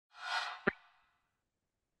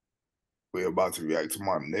We're about to react to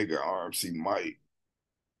my nigga RMC Mike.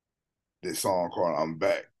 This song called "I'm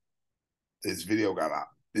Back." This video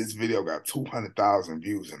got 200,000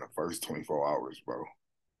 views in the first 24 hours, bro.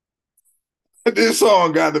 This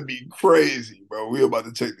song got to be crazy, bro. We about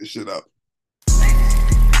to check this shit out.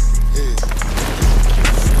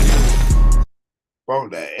 Bro,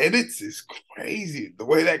 the edits is crazy. The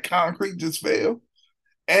way that concrete just fell.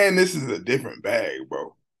 And this is a different bag,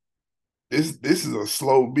 bro. This is a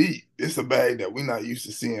slow beat. It's a bag that we're not used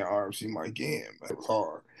to seeing RMC Mike in, man. It was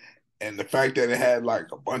hard. And the fact that it had like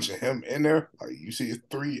a bunch of him in there, like you see it's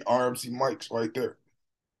three RMC mics right there.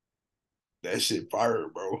 That shit fire,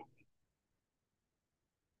 bro.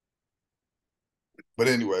 But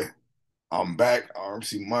anyway, I'm back,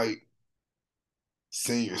 RMC Mike,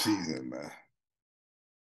 senior season, man.